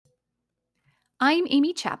I'm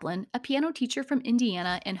Amy Chaplin, a piano teacher from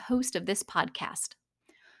Indiana and host of this podcast.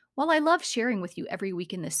 While I love sharing with you every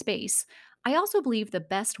week in this space, I also believe the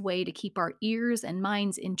best way to keep our ears and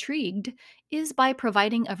minds intrigued is by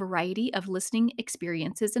providing a variety of listening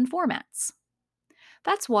experiences and formats.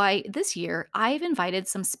 That's why this year I've invited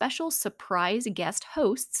some special surprise guest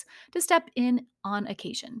hosts to step in on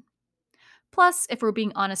occasion. Plus, if we're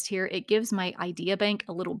being honest here, it gives my idea bank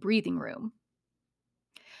a little breathing room.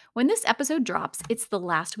 When this episode drops, it's the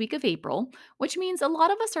last week of April, which means a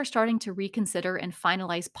lot of us are starting to reconsider and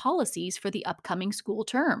finalize policies for the upcoming school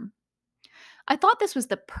term. I thought this was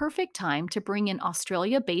the perfect time to bring in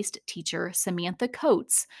Australia based teacher Samantha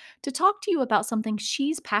Coates to talk to you about something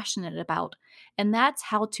she's passionate about, and that's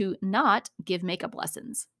how to not give makeup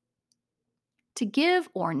lessons. To give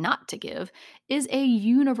or not to give is a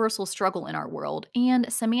universal struggle in our world,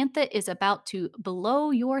 and Samantha is about to blow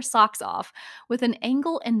your socks off with an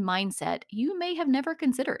angle and mindset you may have never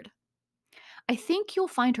considered. I think you'll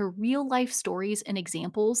find her real life stories and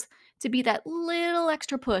examples to be that little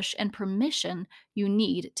extra push and permission you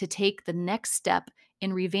need to take the next step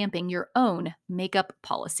in revamping your own makeup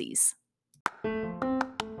policies.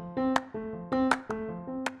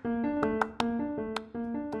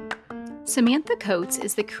 Samantha Coates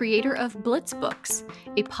is the creator of Blitz Books,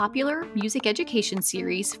 a popular music education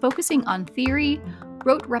series focusing on theory,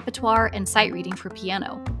 rote repertoire, and sight reading for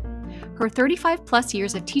piano. Her 35 plus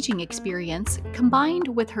years of teaching experience, combined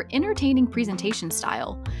with her entertaining presentation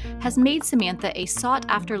style, has made Samantha a sought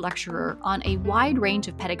after lecturer on a wide range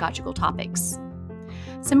of pedagogical topics.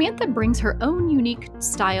 Samantha brings her own unique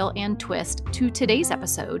style and twist to today's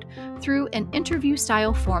episode through an interview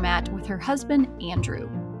style format with her husband, Andrew.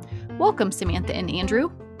 Welcome, Samantha and Andrew.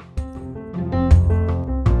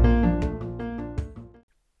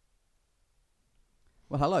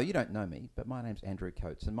 Well, hello, you don't know me, but my name's Andrew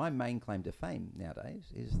Coates, and my main claim to fame nowadays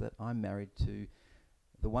is that I'm married to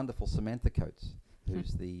the wonderful Samantha Coates,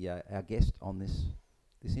 who's our guest on this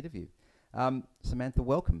interview. Samantha,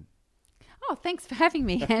 welcome. Oh, thanks for having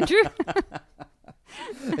me, Andrew.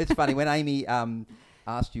 It's funny, when Amy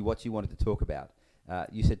asked you what you wanted to talk about,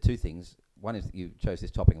 you said two things. One is that you chose this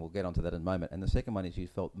topic, and we'll get onto that in a moment. And the second one is you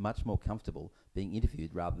felt much more comfortable being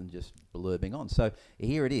interviewed rather than just blurbing on. So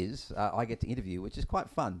here it is. I get to interview, which is quite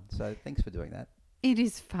fun. So thanks for doing that. It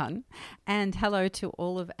is fun. And hello to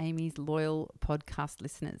all of Amy's loyal podcast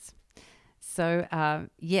listeners. So,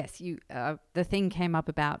 yes, the thing came up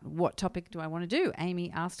about what topic do I want to do?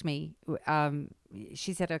 Amy asked me,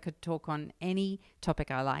 she said I could talk on any topic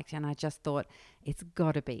I liked, and I just thought it's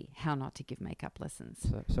got to be how not to give makeup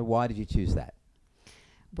lessons. So why did you choose that?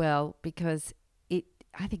 Well, because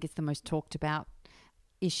I think it's the most talked about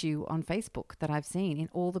issue on Facebook that I've seen. In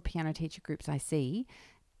all the piano teacher groups I see,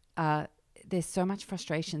 there's so much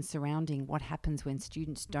frustration surrounding what happens when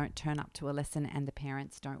students don't turn up to a lesson and the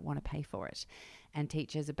parents don't want to pay for it. And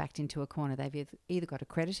teachers are backed into a corner. They've either got to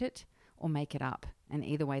credit it or make it up. And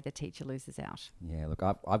either way, the teacher loses out. Yeah, look,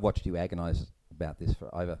 I've watched you agonise about this for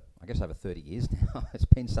over 30 years now. It's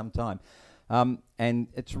been some time. And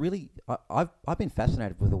it's really, I've been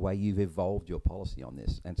fascinated with the way you've evolved your policy on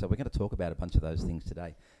this. And so we're going to talk about a bunch of those things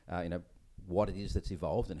today. What it is that's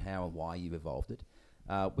evolved and how and why you've evolved it.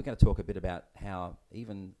 We're going to talk a bit about how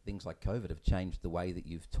even things like COVID have changed the way that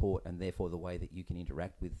you've taught and therefore the way that you can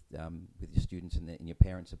interact with your students and your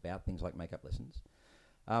parents about things like makeup lessons.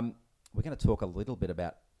 We're going to talk a little bit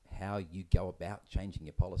about how you go about changing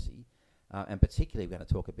your policy, and particularly we're going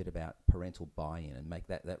to talk a bit about parental buy-in and make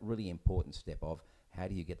that really important step of how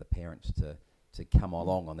do you get the parents to come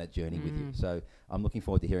along on that journey with you. So I'm looking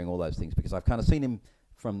forward to hearing all those things because I've kind of seen him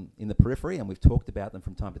from in the periphery and we've talked about them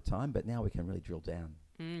from time to time, but now we can really drill down.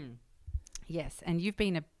 Yes, and you've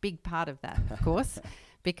been a big part of that, of course,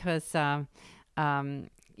 because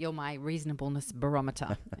you're my reasonableness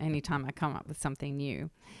barometer anytime I come up with something new.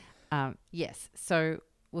 Yes, so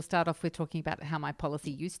we'll start off with talking about how my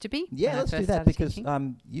policy used to be. Yeah, let's do that because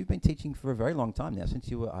you've been teaching for a very long time now,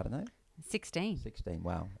 since you were, 16. 16,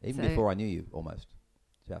 wow. Even before I knew you, almost.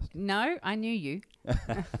 No, I knew you.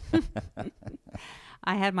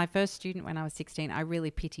 I had my first student when I was 16. I really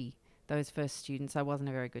pity those first students. I wasn't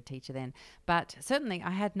a very good teacher then. But certainly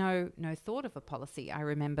I had no thought of a policy. I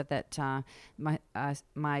remember that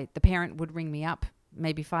the parent would ring me up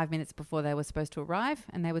maybe 5 minutes before they were supposed to arrive,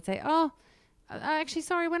 and they would say, "Oh, actually,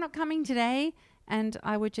 sorry, we're not coming today." And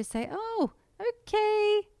I would just say, "Oh,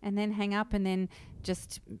 okay," and then hang up and then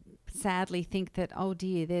just sadly think that, oh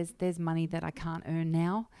dear, there's money that I can't earn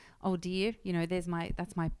now. Oh dear, that's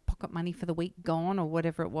my pocket money for the week gone, or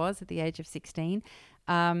whatever it was at the age of 16.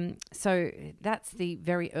 So that's the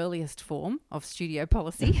very earliest form of studio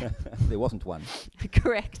policy. There wasn't one.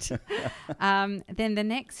 Correct. Then the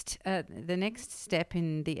next step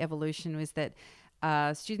in the evolution was that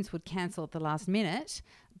students would cancel at the last minute,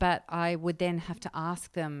 but I would then have to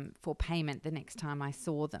ask them for payment the next time I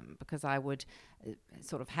saw them, because I would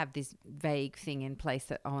sort of have this vague thing in place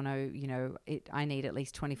that, oh no, I need at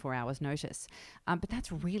least 24 hours notice. But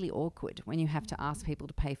that's really awkward when you have to ask people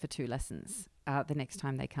to pay for 2 lessons the next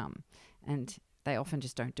time they come, and they often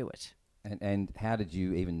just don't do it. And how did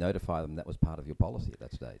you even notify them that was part of your policy at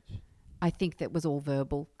that stage? I think that was all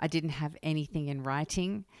verbal. I didn't have anything in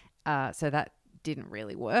writing, so that didn't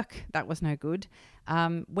really work. That was no good.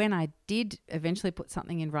 When I did eventually put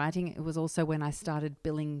something in writing, it was also when I started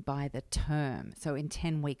billing by the term, so in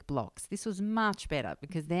 10-week blocks. This was much better,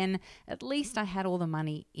 because then at least I had all the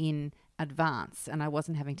money in advance and I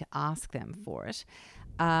wasn't having to ask them for it.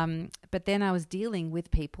 But then I was dealing with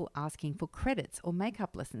people asking for credits or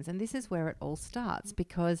makeup lessons, and this is where it all starts,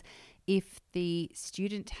 because if the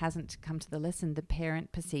student hasn't come to the lesson, the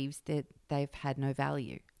parent perceives that they've had no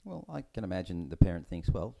value. Well, I can imagine the parent thinks,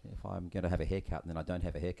 well, if I'm going to have a haircut and then I don't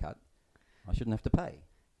have a haircut, I shouldn't have to pay.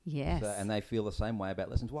 Yes. And they feel the same way about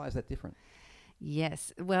lessons. Why is that different?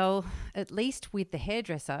 Yes. Well, at least with the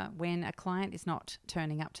hairdresser, when a client is not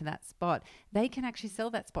turning up to that spot, they can actually sell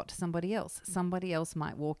that spot to somebody else. Somebody else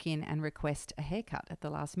might walk in and request a haircut at the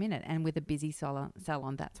last minute. And with a busy salon,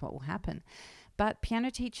 that's what will happen. But piano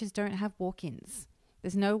teachers don't have walk-ins.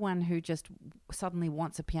 There's no one who just suddenly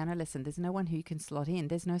wants a piano lesson. There's no one who you can slot in.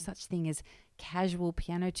 There's no such thing as casual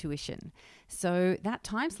piano tuition. So that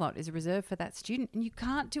time slot is reserved for that student, and you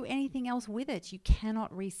can't do anything else with it. You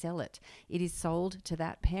cannot resell it. It is sold to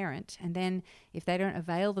that parent, and then if they don't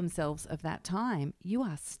avail themselves of that time, you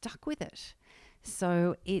are stuck with it.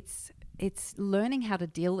 So it's learning how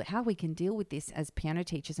we can deal with this as piano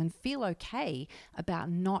teachers and feel okay about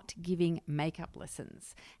not giving makeup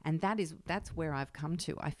lessons. And that's where I've come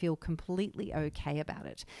to. I feel completely okay about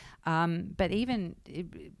it. But even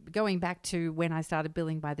going back to when I started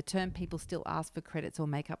billing by the term, people still ask for credits or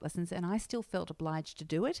makeup lessons, and I still felt obliged to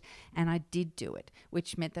do it. And I did do it,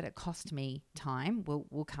 which meant that it cost me time.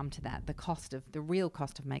 We'll come to that, the real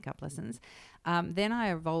cost of makeup lessons. Then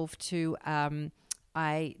I evolved to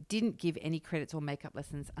I didn't give any credits or makeup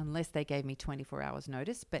lessons unless they gave me 24 hours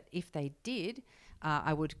notice. But if they did,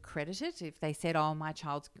 I would credit it. If they said, oh,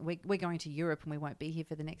 we're going to Europe and we won't be here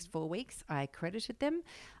for the next 4 weeks, I credited them.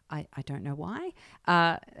 I don't know why.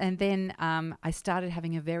 And then I started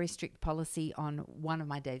having a very strict policy on one of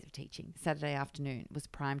my days of teaching. Saturday afternoon was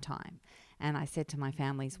prime time. And I said to my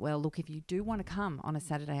families, well, look, if you do want to come on a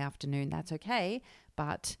Saturday afternoon, that's okay.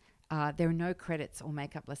 But there are no credits or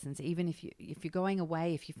makeup lessons. Even if you're going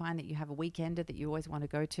away, if you find that you have a weekender that you always want to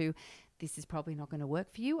go to, this is probably not going to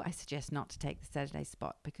work for you. I suggest not to take the Saturday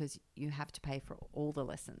spot, because you have to pay for all the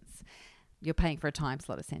lessons. You're paying for a time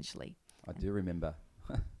slot, essentially. I do remember.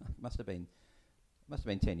 must have been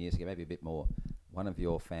 10 years ago, maybe a bit more. One of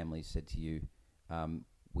your families said to you,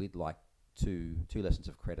 we'd like two lessons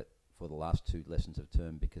of credit for the last 2 lessons of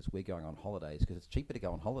term, because we're going on holidays, because it's cheaper to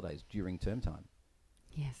go on holidays during term time.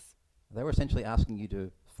 Yes. They were essentially asking you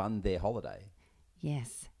to fund their holiday.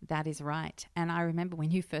 Yes, that is right. And I remember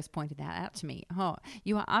when you first pointed that out to me,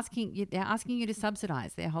 they're asking you to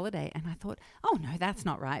subsidize their holiday. And I thought, oh no, that's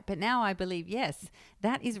not right. But now I believe, yes,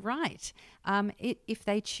 that is right. If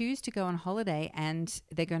they choose to go on holiday and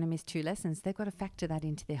they're going to miss 2 lessons, they've got to factor that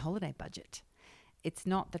into their holiday budget. It's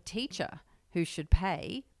not the teacher who should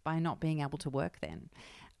pay by not being able to work then.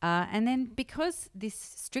 And then because this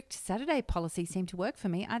strict Saturday policy seemed to work for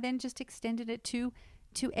me, I then just extended it to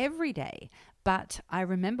every day. But I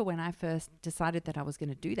remember when I first decided that I was going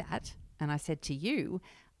to do that, and I said to you,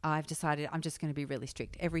 I've decided I'm just going to be really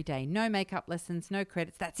strict every day. No makeup lessons, no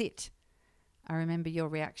credits, that's it. I remember your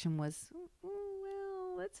reaction was,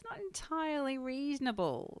 well, that's not entirely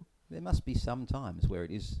reasonable. There must be some times where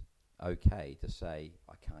it is okay to say,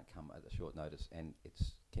 I can't come at a short notice, and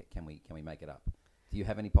can we make it up? Do you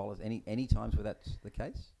have any policy, any times where that's the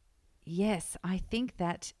case? Yes, I think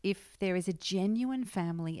that if there is a genuine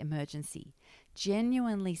family emergency,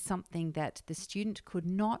 genuinely something that the student could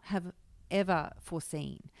not have ever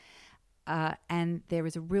foreseen, and there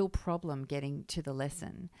is a real problem getting to the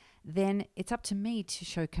lesson, then it's up to me to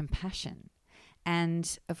show compassion.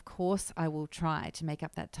 And of course, I will try to make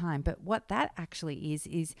up that time. But what that actually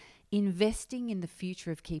is investing in the future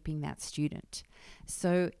of keeping that student.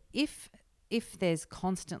 So if there's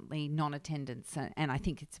constantly non-attendance, and I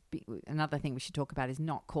think another thing we should talk about is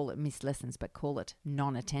not call it missed lessons, but call it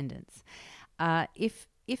non-attendance. If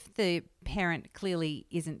if the parent clearly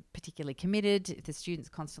isn't particularly committed, if the student's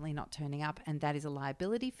constantly not turning up and that is a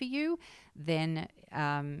liability for you, then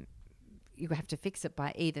you have to fix it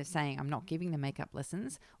by either saying, I'm not giving the makeup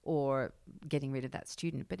lessons, or getting rid of that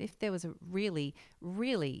student. But if there was a really,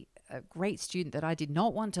 really a great student that I did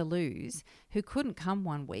not want to lose, who couldn't come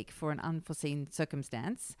one week for an unforeseen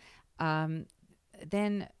circumstance,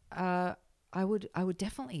 then I would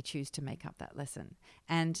definitely choose to make up that lesson.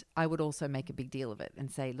 And I would also make a big deal of it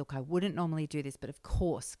and say, look, I wouldn't normally do this, but of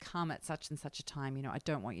course, come at such and such a time. I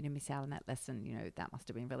don't want you to miss out on that lesson. That must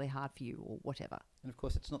have been really hard for you, or whatever. And of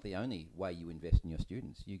course, it's not the only way you invest in your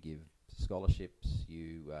students. You give scholarships,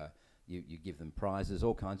 you give them prizes,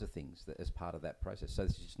 all kinds of things as part of that process. So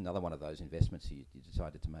this is just another one of those investments you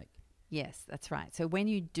decided to make. Yes, that's right. So when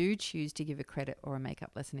you do choose to give a credit or a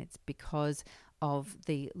makeup lesson, it's because of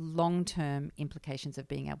the long-term implications of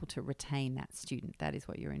being able to retain that student. That is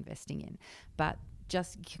what you're investing in. But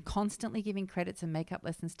just constantly giving credits and makeup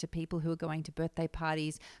lessons to people who are going to birthday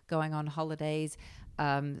parties, going on holidays,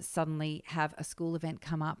 suddenly have a school event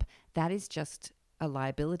come up, that is just a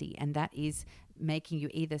liability, and that is making you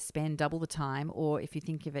either spend double the time, or if you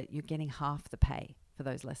think of it, you're getting half the pay for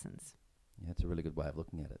those lessons. Yeah, it's a really good way of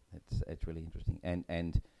looking at it. It's really interesting.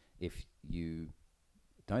 And if you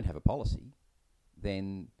don't have a policy,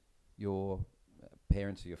 then your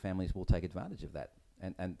parents or your families will take advantage of that.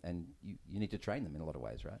 And you need to train them in a lot of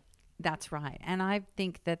ways, right? That's right. And I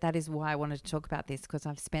think that is why I wanted to talk about this, because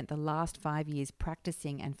I've spent the last 5 years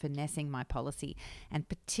practicing and finessing my policy. And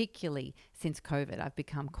particularly since COVID, I've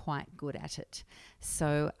become quite good at it.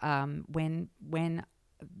 So when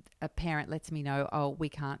a parent lets me know, oh, we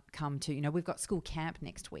can't come to, we've got school camp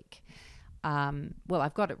next week. Well,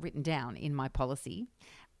 I've got it written down in my policy.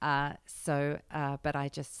 But I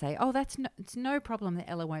just say, oh, it's no problem that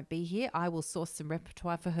Ella won't be here. I will source some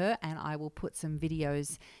repertoire for her, and I will put some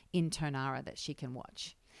videos in Tonara that she can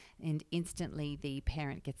watch. And instantly the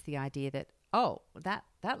parent gets the idea that, oh, that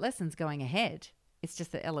lesson's going ahead. It's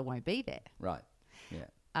just that Ella won't be there. Right. Yeah.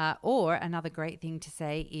 Or another great thing to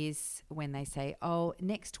say is when they say, oh,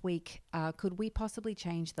 next week, could we possibly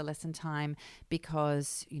change the lesson time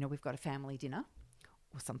because, we've got a family dinner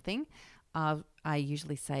or something. I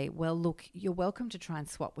usually say, well, look, you're welcome to try and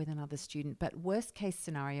swap with another student, but worst case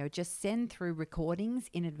scenario, just send through recordings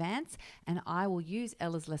in advance, and I will use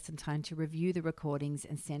Ella's lesson time to review the recordings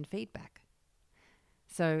and send feedback.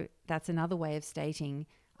 So that's another way of stating,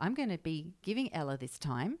 I'm going to be giving Ella this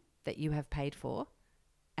time that you have paid for,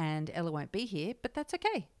 and Ella won't be here, but that's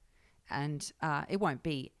okay. And it won't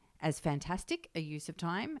be as fantastic a use of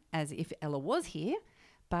time as if Ella was here,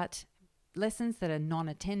 but lessons that are not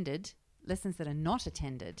attended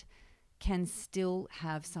can still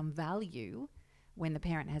have some value when the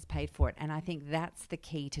parent has paid for it. And I think that's the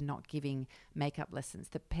key to not giving makeup lessons.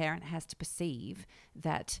 The parent has to perceive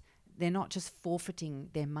that they're not just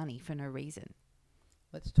forfeiting their money for no reason.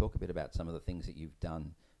 Let's talk a bit about some of the things that you've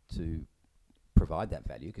done to provide that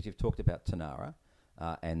value, because you've talked about Tonara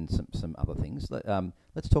and some other things.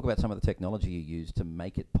 Let's talk about some of the technology you use to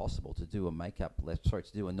make it possible to do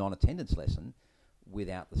to do a non-attendance lesson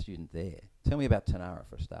without the student there. Tell me about Tonara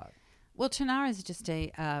for a start. Well, Tonara is just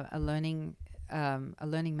a learning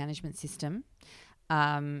management system,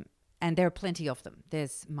 and there are plenty of them.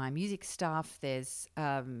 There's My Music Stuff. There's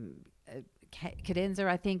Cadenza.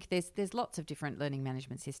 I think there's lots of different learning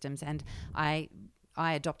management systems, and I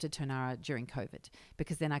adopted Tonara during COVID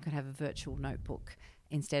because then I could have a virtual notebook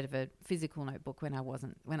instead of a physical notebook when I was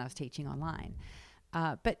teaching online.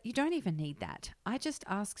 But you don't even need that. I just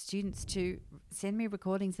ask students to send me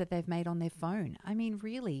recordings that they've made on their phone. I mean,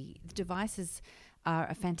 really, the devices are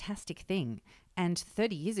a fantastic thing. And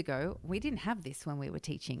 30 years ago, we didn't have this when we were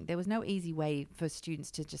teaching. There was no easy way for students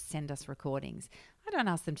to just send us recordings. I don't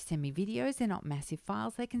ask them to send me videos. They're not massive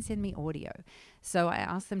files. They can send me audio. So I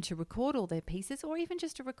ask them to record all their pieces, or even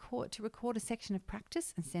just to record a section of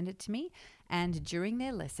practice and send it to me. And during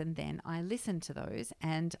their lesson, then I listen to those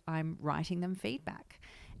and I'm writing them feedback.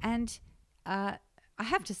 And I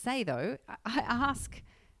have to say, though, I ask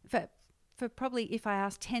for probably, if I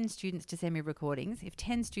asked 10 students to send me recordings, if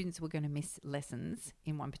 10 students were going to miss lessons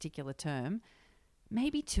in one particular term,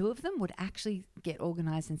 maybe 2 of them would actually get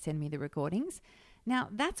organised and send me the recordings. Now,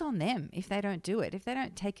 that's on them if they don't do it. If they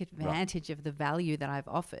don't take advantage of the value that I've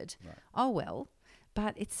offered, oh well.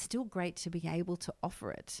 But it's still great to be able to offer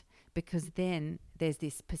it, because then there's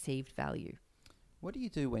this perceived value. What do you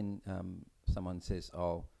do when someone says,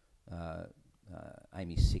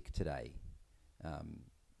 Amy's sick today,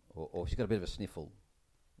 or she's got a bit of a sniffle?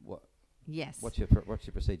 Yes. What's your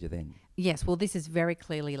procedure then? Yes, well, this is very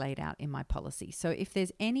clearly laid out in my policy. So if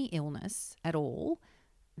there's any illness at all,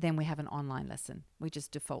 then we have an online lesson. We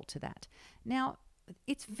just default to that. Now,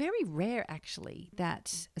 it's very rare actually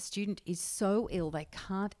that a student is so ill they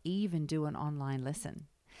can't even do an online lesson.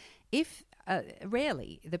 If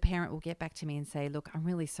rarely the parent will get back to me and say, look, I'm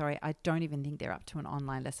really sorry, I don't even think they're up to an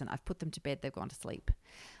online lesson. I've put them to bed, they've gone to sleep.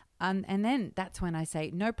 And then that's when I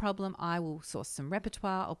say, no problem, I will source some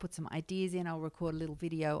repertoire, I'll put some ideas in, I'll record a little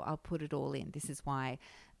video, I'll put it all in. This is why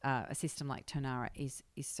a system like Tonara is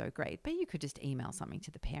so great. But you could just email something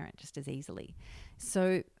to the parent just as easily.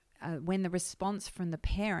 So when the response from the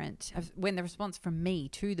parent, when the response from me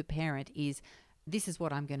to the parent is, this is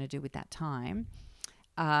what I'm going to do with that time,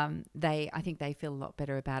 I think they feel a lot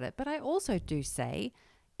better about it. But I also do say,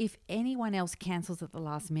 if anyone else cancels at the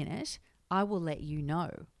last minute, I will let you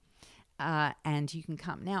know. And you can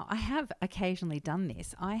come. Now, I have occasionally done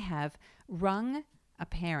this. I have rung a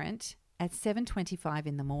parent at 7:25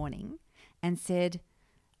 in the morning and said,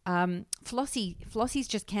 Flossie's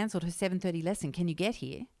just cancelled her 7:30 lesson. Can you get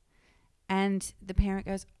here? And the parent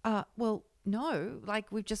goes, well, no,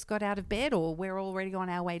 like we've just got out of bed or we're already on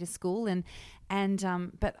our way to school.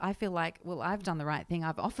 But I feel like, well, I've done the right thing.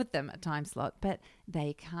 I've offered them a time slot, but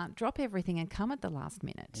they can't drop everything and come at the last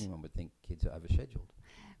minute. Anyone would think kids are overscheduled.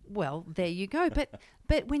 Well, there you go.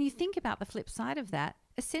 But when you think about the flip side of that,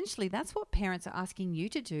 essentially that's what parents are asking you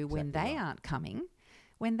to do when they aren't coming.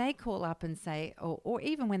 When they call up and say, or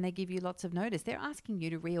even when they give you lots of notice, they're asking you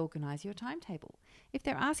to reorganize your timetable. If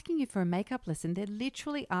they're asking you for a makeup lesson, they're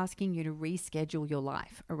literally asking you to reschedule your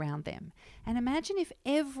life around them. And imagine if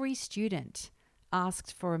every student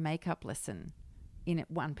asked for a makeup lesson in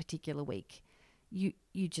one particular week. You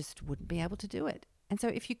just wouldn't be able to do it. And so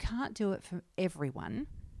if you can't do it for everyone,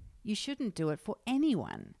 you shouldn't do it for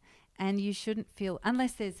anyone. And you shouldn't feel,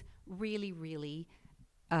 unless there's really, really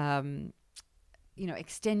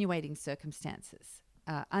extenuating circumstances,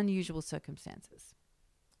 unusual circumstances.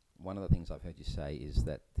 One of the things I've heard you say is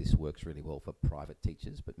that this works really well for private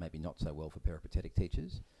teachers, but maybe not so well for peripatetic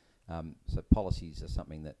teachers. So policies are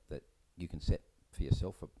something that you can set for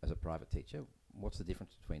yourself as a private teacher. What's the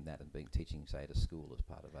difference between that and teaching, say, at a school as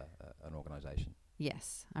part of an organisation?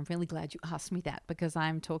 Yes, I'm really glad you asked me that, because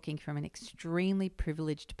I'm talking from an extremely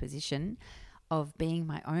privileged position of being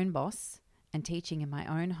my own boss and teaching in my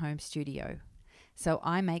own home studio. So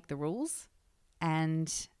I make the rules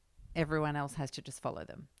and everyone else has to just follow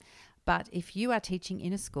them. But if you are teaching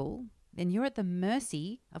in a school, then you're at the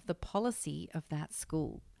mercy of the policy of that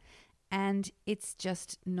school. And it's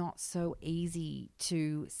just not so easy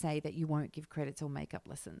to say that you won't give credits or makeup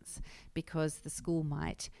lessons because the school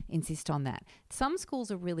might insist on that. Some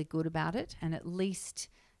schools are really good about it and at least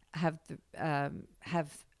have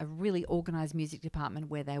a really organised music department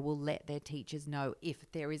where they will let their teachers know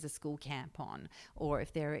if there is a school camp on or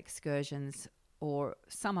if there are excursions or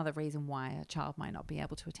some other reason why a child might not be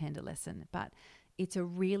able to attend a lesson. But it's a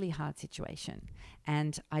really hard situation.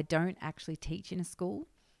 And I don't actually teach in a school.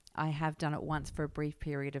 I have done it once for a brief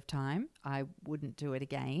period of time. I wouldn't do it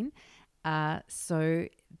again. So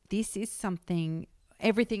this is something,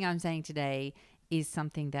 everything I'm saying today is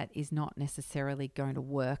something that is not necessarily going to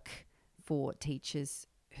work for teachers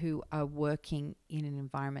who are working in an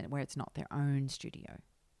environment where it's not their own studio.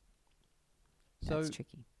 That's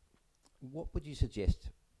tricky. What would you suggest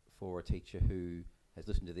for a teacher who has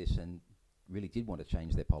listened to this and really did want to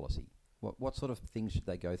change their policy? What sort of things should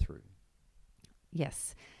they go through?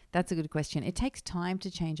 Yes, that's a good question. It takes time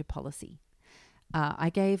to change a policy. I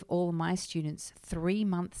gave all my students 3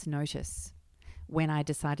 months' notice when I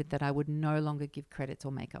decided that I would no longer give credits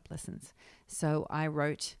or makeup lessons. So I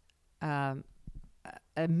wrote a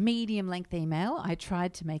medium-length email. I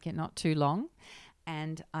tried to make it not too long.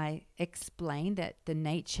 And I explained that the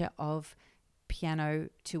nature of piano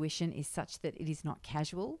tuition is such that it is not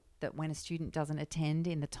casual, that when a student doesn't attend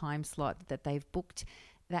in the time slot that they've booked,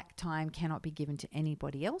 that time cannot be given to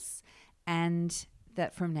anybody else, and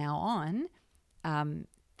that from now on,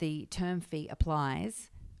 the term fee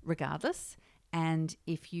applies regardless. And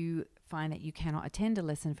if you find that you cannot attend a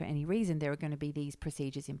lesson for any reason, there are going to be these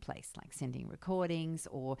procedures in place, like sending recordings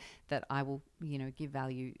or that I will, give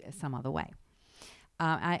value some other way.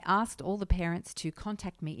 I asked all the parents to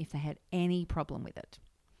contact me if they had any problem with it.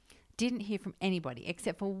 Didn't hear from anybody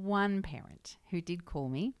except for one parent who did call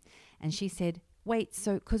me, and she said, wait,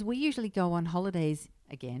 so because we usually go on holidays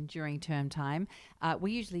again during term time,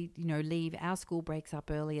 we usually, leave, our school breaks up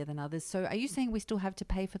earlier than others. So are you saying we still have to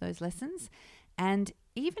pay for those lessons? And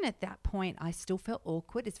even at that point, I still felt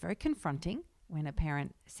awkward. It's very confronting when a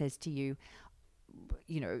parent says to you,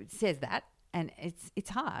 says that, and it's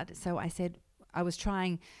hard. So I said, I was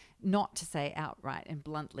trying not to say outright and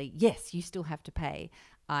bluntly, yes, you still have to pay.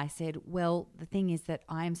 I said, well, the thing is that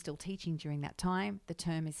I am still teaching during that time. The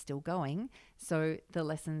term is still going. So the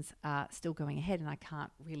lessons are still going ahead, and I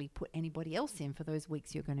can't really put anybody else in for those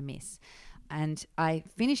weeks you're going to miss. And I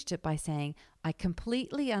finished it by saying, I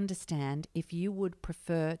completely understand if you would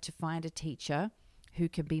prefer to find a teacher who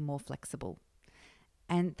can be more flexible.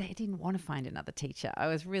 And they didn't want to find another teacher. I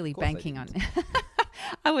was really banking on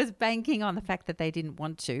I was banking on the fact that they didn't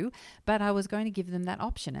want to, but I was going to give them that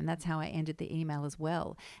option, and that's how I ended the email as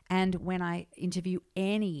well. And when I interview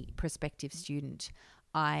any prospective student,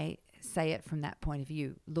 I say it from that point of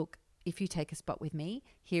view. Look, if you take a spot with me,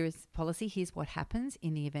 here is policy, here's what happens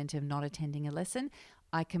in the event of not attending a lesson.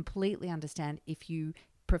 I completely understand if you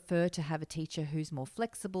prefer to have a teacher who's more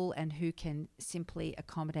flexible and who can simply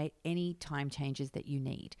accommodate any time changes that you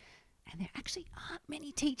need. And there actually aren't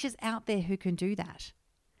many teachers out there who can do that.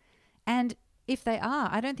 And if they are,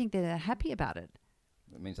 I don't think they're that happy about it.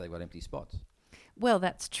 It means they've got empty spots. Well,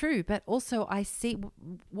 that's true. But also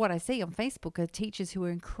what I see on Facebook are teachers who are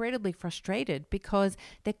incredibly frustrated because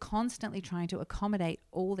they're constantly trying to accommodate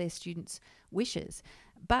all their students' wishes.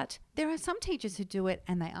 But there are some teachers who do it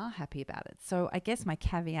and they are happy about it. So I guess my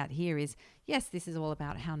caveat here is, yes, this is all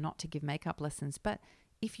about how not to give makeup lessons. But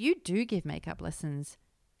if you do give makeup lessons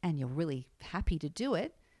and you're really happy to do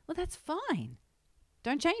it, well, that's fine.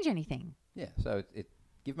 Don't change anything. Yeah, so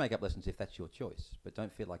give makeup lessons if that's your choice, but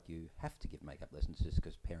don't feel like you have to give makeup lessons just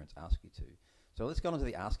because parents ask you to. So let's go on to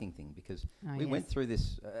the asking thing, because we went through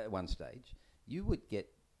this at one stage. You would get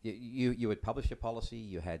you would publish your policy.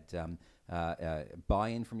 You had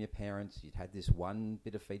buy-in from your parents. You'd had this one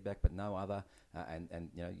bit of feedback, but no other, and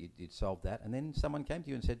you know you'd solved that. And then someone came to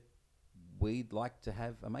you and said, "We'd like to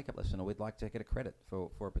have a makeup lesson, or we'd like to get a credit for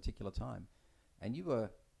a particular time," and you were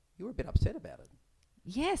a bit upset about it.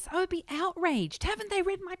 Yes, I would be outraged. Haven't they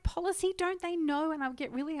read my policy? Don't they know? And I would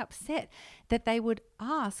get really upset that they would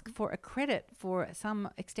ask for a credit for some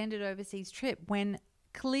extended overseas trip when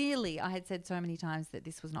clearly I had said so many times that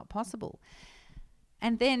this was not possible.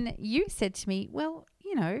 And then you said to me, well,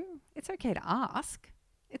 you know, it's okay to ask.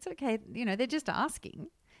 It's okay, you know, they're just asking.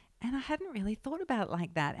 And I hadn't really thought about it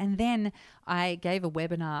like that. And then I gave a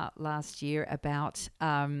webinar last year about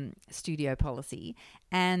studio policy.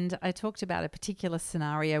 And I talked about a particular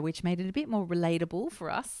scenario which made it a bit more relatable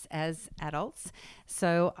for us as adults.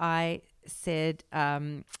 So I said,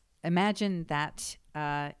 imagine that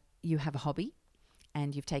you have a hobby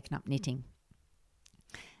and you've taken up knitting,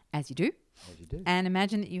 as you do. As you do. And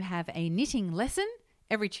imagine that you have a knitting lesson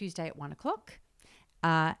every Tuesday at 1:00.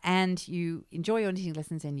 And you enjoy your knitting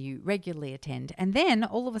lessons and you regularly attend. And then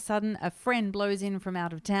all of a sudden a friend blows in from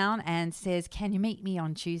out of town and says, can you meet me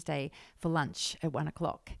on Tuesday for lunch at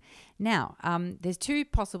 1:00? Now, there's two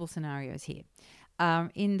possible scenarios here.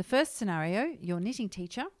 In the first scenario, your knitting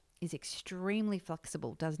teacher is extremely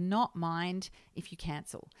flexible, does not mind if you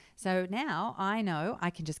cancel. So now I know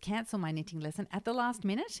I can just cancel my knitting lesson at the last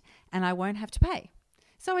minute and I won't have to pay.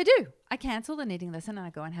 So I do. I cancel the knitting lesson and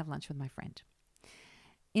I go and have lunch with my friend.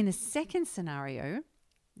 In the second scenario,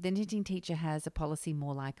 the knitting teacher has a policy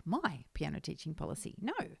more like my piano teaching policy.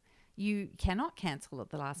 No, you cannot cancel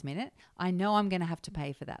at the last minute. I know I'm going to have to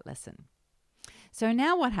pay for that lesson. So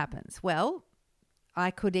now what happens? Well, I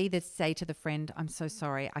could either say to the friend, I'm so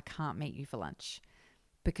sorry, I can't meet you for lunch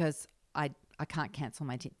because I can't cancel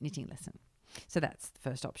my knitting lesson. So that's the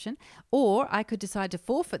first option. Or I could decide to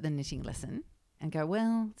forfeit the knitting lesson and go,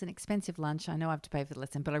 well, it's an expensive lunch. I know I have to pay for the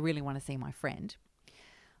lesson, but I really want to see my friend.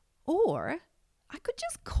 Or I could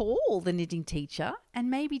just call the knitting teacher and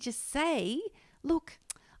maybe just say, look,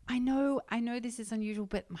 I know this is unusual,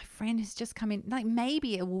 but my friend has just come in. Like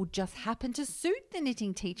maybe it will just happen to suit the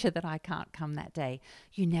knitting teacher that I can't come that day.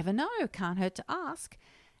 You never know. Can't hurt to ask.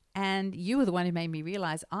 And you were the one who made me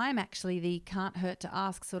realize I'm actually the can't hurt to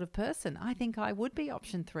ask sort of person. I think I would be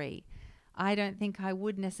option 3. I don't think I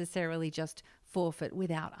would necessarily just forfeit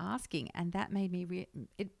without asking. And that made me,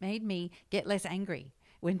 it made me get less angry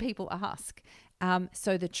when people ask.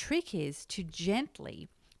 So the trick is to gently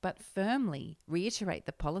but firmly reiterate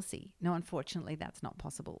the policy. No, unfortunately, that's not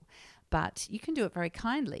possible. But you can do it very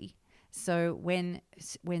kindly. So when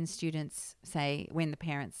students say, when the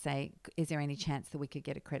parents say, is there any chance that we could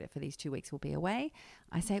get a credit for these 2 weeks we'll be away?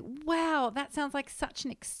 I say, wow, that sounds like such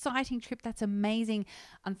an exciting trip. That's amazing.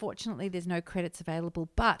 Unfortunately, there's no credits available,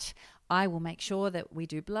 but I will make sure that we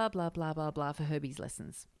do blah, blah, blah, blah, blah for Herbie's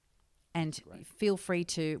lessons. And feel free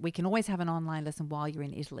to, we can always have an online lesson while you're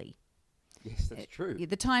in Italy. Yes, that's true.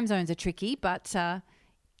 The time zones are tricky, but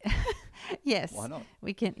yes. Why not?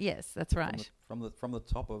 We can, yes, that's right. From the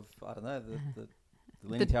top of, I don't know, the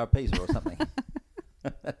Leaning Tower of Pisa or something.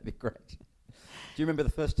 That'd be great. Do you remember the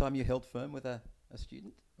first time you held firm with a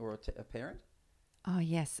student or a parent? Oh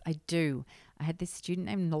yes, I do. I had this student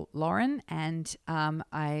named Lauren, and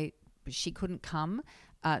she couldn't come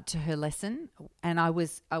to her lesson, and I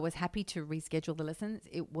was happy to reschedule the lessons.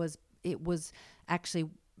 It was actually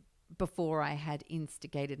before I had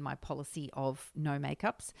instigated my policy of no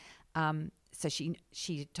makeups. So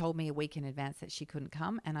she told me a week in advance that she couldn't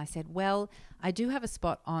come, and I said, well, I do have a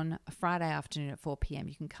spot on a Friday afternoon at 4 p.m.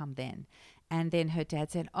 You can come then. And then her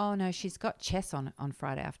dad said, oh no, she's got chess on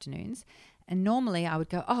Friday afternoons. And normally I would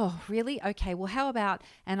go, oh, really? Okay, well, how about,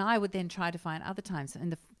 and I would then try to find other times.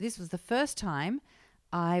 And this was the first time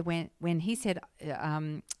I went, when he said,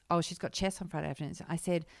 oh, she's got chess on Friday afternoons. I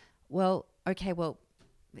said, well, okay, well,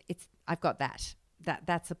 I've got that.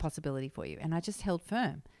 That's a possibility for you. And I just held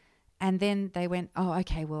firm. And then they went, oh,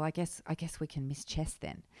 okay, well, I guess we can miss chess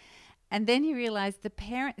then. And then you realize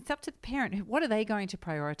it's up to the parent. What are they going to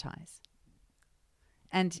prioritize?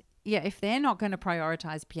 And yeah, if they're not going to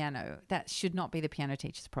prioritize piano, that should not be the piano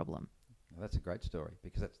teacher's problem. Well, that's a great story,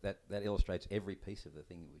 because that illustrates every piece of the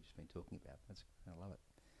thing that we've just been talking about. I love it.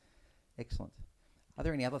 Excellent. Are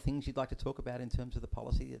there any other things you'd like to talk about in terms of the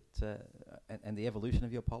policy and the evolution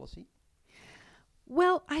of your policy?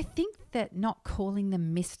 Well, I think that not calling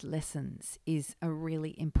them missed lessons is a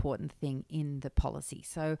really important thing in the policy.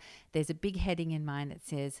 So there's a big heading in mine that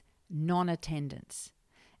says non-attendance.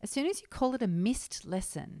 As soon as you call it a missed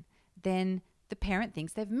lesson, then the parent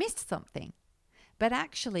thinks they've missed something. But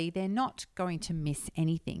actually, they're not going to miss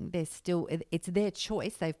anything. It's their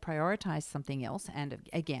choice. They've prioritized something else. And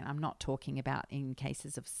again, I'm not talking about in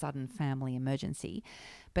cases of sudden family emergency.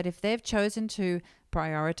 But if they've chosen to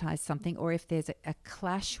prioritize something, or if there's a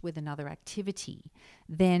clash with another activity,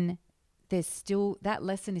 then that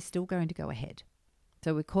lesson is still going to go ahead.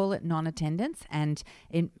 So we call it non-attendance, and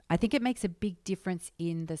I think it makes a big difference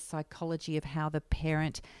in the psychology of how the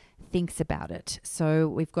parent thinks about it. So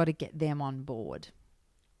we've got to get them on board.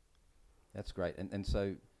 That's great. And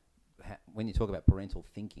so when you talk about parental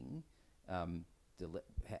thinking,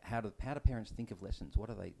 how do parents think of lessons? What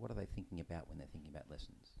are they thinking about when they're thinking about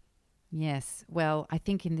lessons? Yes. Well, I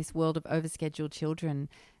think in this world of overscheduled children,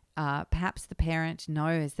 perhaps the parent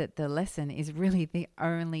knows that the lesson is really the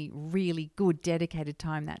only really good dedicated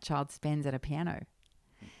time that child spends at a piano.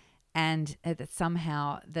 And that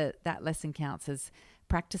somehow that lesson counts as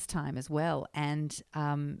practice time as well. And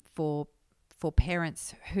for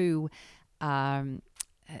parents who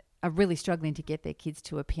are really struggling to get their kids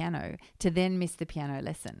to a piano, to then miss the piano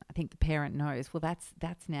lesson, I think the parent knows, well,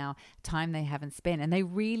 that's now time they haven't spent. And they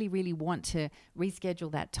really, really want to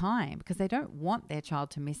reschedule that time because they don't want their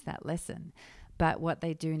child to miss that lesson. But what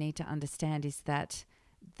they do need to understand is that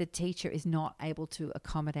the teacher is not able to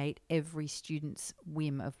accommodate every student's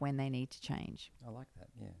whim of when they need to change. I like that,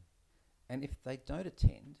 yeah. And if they don't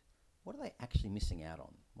attend, what are they actually missing out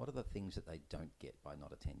on? What are the things that they don't get by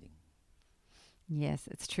not attending? Yes,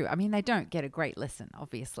 it's true. I mean, they don't get a great lesson,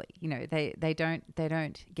 obviously. You know, they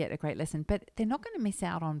don't get a great lesson, but they're not going to miss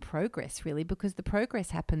out on progress, really, because the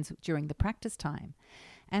progress happens during the practice time.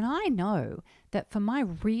 And I know that for my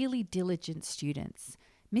really diligent students,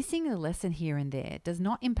 missing a lesson here and there does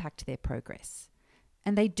not impact their progress.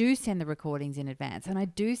 And they do send the recordings in advance, and I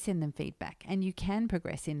do send them feedback, and you can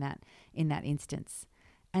progress in that instance.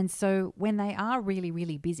 And so when they are really,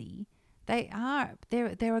 really busy, there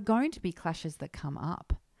are going to be clashes that come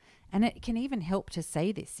up. And it can even help to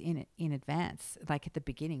say this in advance, like at the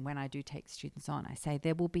beginning when I do take students on. I say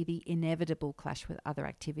there will be the inevitable clash with other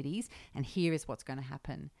activities, and here is what's going to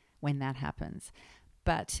happen when that happens.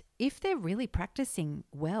 But if they're really practicing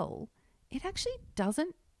well, it actually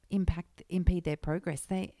doesn't impede their progress.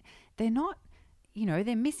 They're not,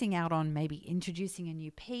 they're missing out on maybe introducing a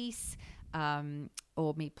new piece,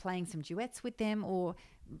 or me playing some duets with them, or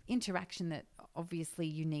interaction that obviously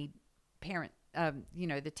you need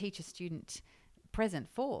the teacher-student present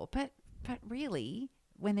for. But really,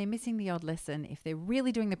 when they're missing the odd lesson, if they're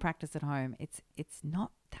really doing the practice at home, it's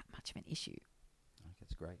not that much of an issue. I think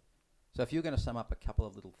that's great. So if you're going to sum up a couple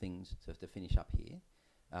of little things to finish up here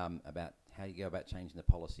about how you go about changing the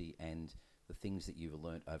policy and the things that you've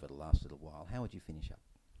learned over the last little while, how would you finish up?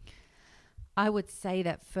 I would say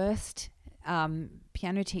that first,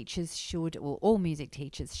 piano teachers should, or all music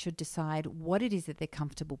teachers should decide what it is that they're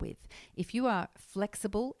comfortable with. If you are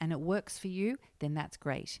flexible and it works for you, then that's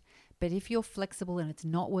great. But if you're flexible and it's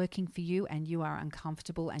not working for you and you are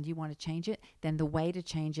uncomfortable and you want to change it, then the way to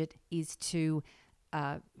change it is to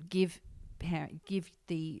give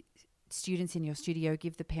the students in your studio,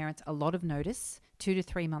 give the parents a lot of notice, 2 to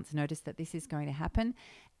 3 months notice that this is going to happen,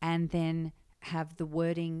 and then have the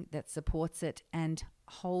wording that supports it, and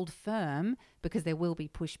hold firm, because there will be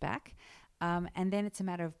pushback. And then it's a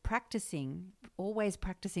matter of practicing, always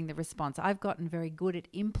practicing the response. I've gotten very good at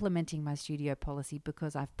implementing my studio policy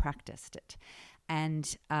because I've practiced it.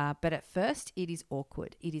 And but at first it is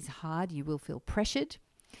awkward. It is hard. You will feel pressured.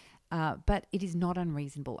 But it is not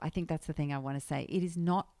unreasonable. I think that's the thing I want to say. It is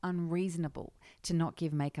not unreasonable to not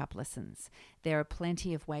give makeup lessons. There are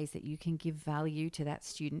plenty of ways that you can give value to that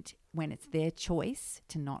student when it's their choice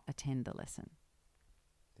to not attend the lesson.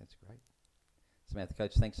 That's great. Samantha,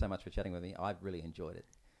 Coach, thanks so much for chatting with me. I've really enjoyed it.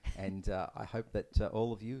 And I hope that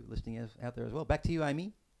all of you listening out there as well. Back to you,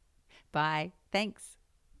 Amy. Bye. Thanks.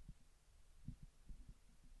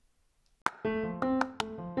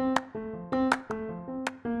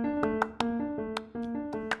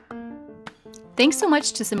 Thanks so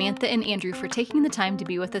much to Samantha and Andrew for taking the time to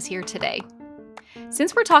be with us here today.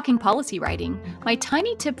 Since we're talking policy writing, my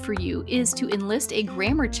tiny tip for you is to enlist a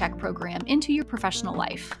grammar check program into your professional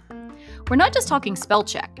life. We're not just talking spell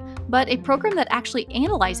check, but a program that actually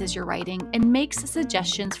analyzes your writing and makes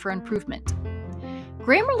suggestions for improvement.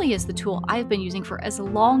 Grammarly is the tool I've been using for as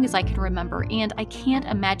long as I can remember, and I can't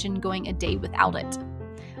imagine going a day without it.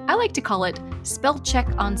 I like to call it spell check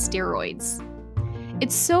on steroids.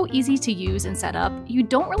 It's so easy to use and set up, you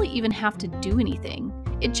don't really even have to do anything.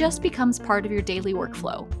 It just becomes part of your daily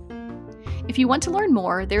workflow. If you want to learn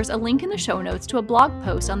more, there's a link in the show notes to a blog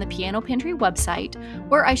post on the Piano Pantry website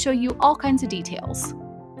where I show you all kinds of details.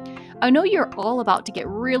 I know you're all about to get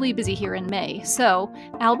really busy here in May, so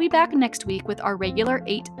I'll be back next week with our regular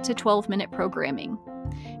 8 to 12 minute programming.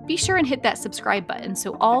 Be sure and hit that subscribe button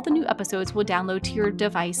so all the new episodes will download to your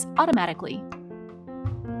device automatically.